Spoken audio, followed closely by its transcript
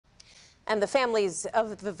And the families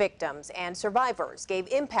of the victims and survivors gave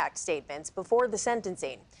impact statements before the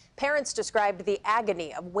sentencing. Parents described the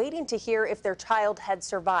agony of waiting to hear if their child had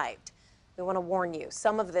survived. We want to warn you,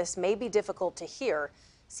 some of this may be difficult to hear.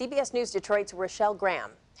 CBS News Detroit's Rochelle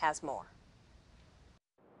Graham has more.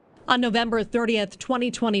 On November 30th,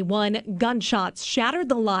 2021, gunshots shattered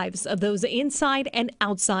the lives of those inside and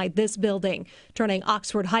outside this building, turning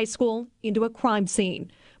Oxford High School into a crime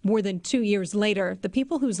scene. More than 2 years later, the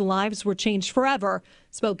people whose lives were changed forever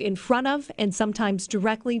spoke in front of and sometimes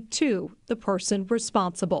directly to the person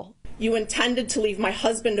responsible. You intended to leave my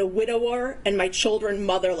husband a widower and my children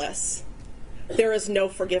motherless. There is no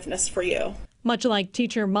forgiveness for you. Much like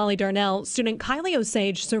teacher Molly Darnell, student Kylie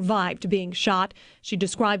Osage survived being shot. She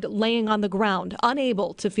described laying on the ground,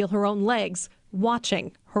 unable to feel her own legs,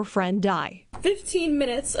 watching her friend die. 15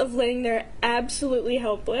 minutes of laying there absolutely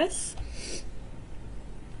helpless.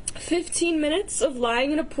 15 minutes of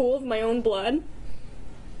lying in a pool of my own blood.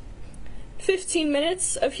 15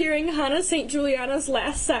 minutes of hearing Hannah St. Juliana's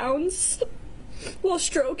last sounds while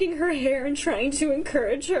stroking her hair and trying to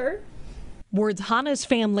encourage her. Words Hannah's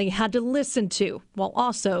family had to listen to while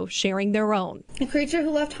also sharing their own. A creature who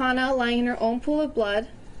left Hannah lying in her own pool of blood,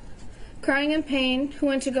 crying in pain, who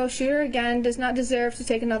went to go shoot her again, does not deserve to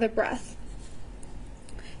take another breath.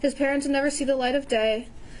 His parents would never see the light of day.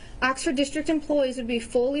 Oxford District employees would be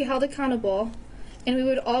fully held accountable, and we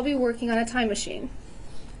would all be working on a time machine.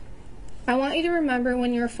 I want you to remember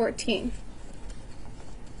when you were 14.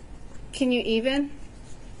 Can you even?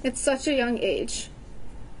 It's such a young age.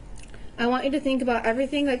 I want you to think about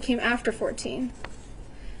everything that came after 14.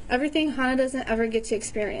 Everything Hannah doesn't ever get to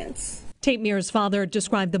experience. Tate Mears' father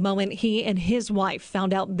described the moment he and his wife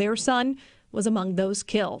found out their son was among those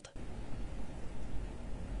killed.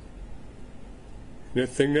 The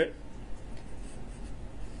thing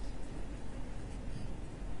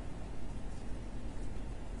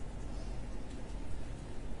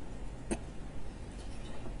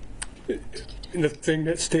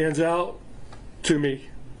that stands out to me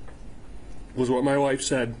was what my wife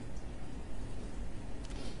said.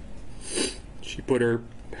 She put her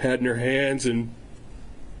head in her hands and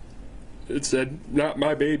it said, "Not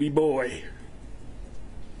my baby boy."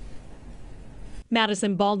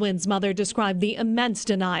 Madison Baldwin's mother described the immense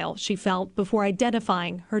denial she felt before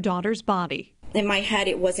identifying her daughter's body. In my head,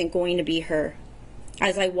 it wasn't going to be her.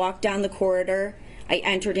 As I walked down the corridor, I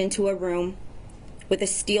entered into a room with a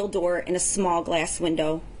steel door and a small glass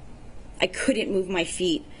window. I couldn't move my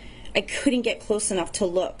feet. I couldn't get close enough to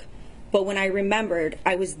look, but when I remembered,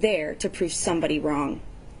 I was there to prove somebody wrong.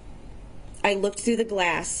 I looked through the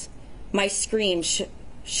glass. My scream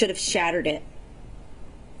should have shattered it.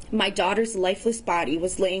 My daughter's lifeless body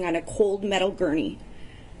was laying on a cold metal gurney.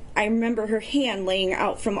 I remember her hand laying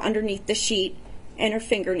out from underneath the sheet, and her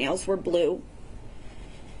fingernails were blue.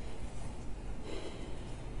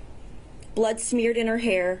 Blood smeared in her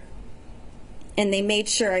hair, and they made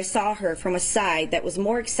sure I saw her from a side that was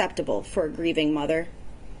more acceptable for a grieving mother.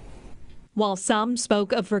 While some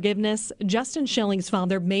spoke of forgiveness, Justin Schilling's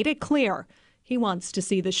father made it clear he wants to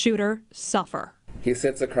see the shooter suffer. He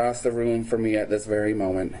sits across the room from me at this very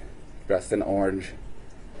moment, dressed in orange,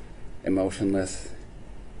 emotionless.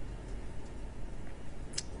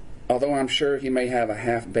 Although I'm sure he may have a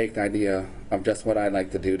half-baked idea of just what I'd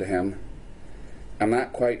like to do to him, I'm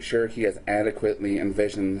not quite sure he has adequately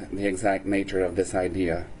envisioned the exact nature of this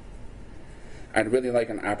idea. I'd really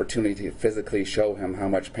like an opportunity to physically show him how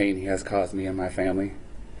much pain he has caused me and my family.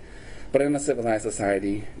 But in a civilized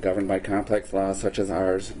society, governed by complex laws such as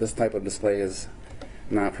ours, this type of display is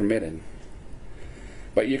not permitted.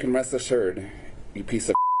 But you can rest assured, you piece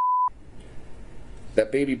of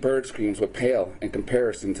that baby bird screams would pale in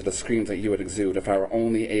comparison to the screams that you would exude if I were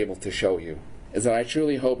only able to show you. Is that I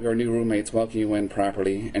truly hope your new roommates welcome you in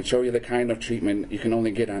properly and show you the kind of treatment you can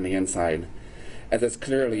only get on the inside, as it's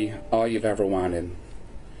clearly all you've ever wanted.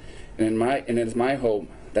 And it is my hope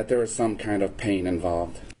that there is some kind of pain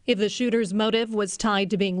involved. If the shooter's motive was tied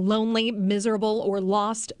to being lonely, miserable, or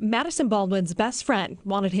lost, Madison Baldwin's best friend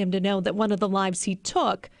wanted him to know that one of the lives he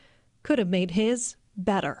took could have made his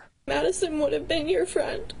better. Madison would have been your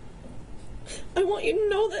friend. I want you to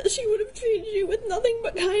know that she would have treated you with nothing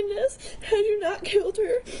but kindness had you not killed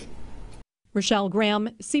her. Rochelle Graham,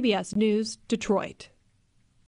 CBS News, Detroit.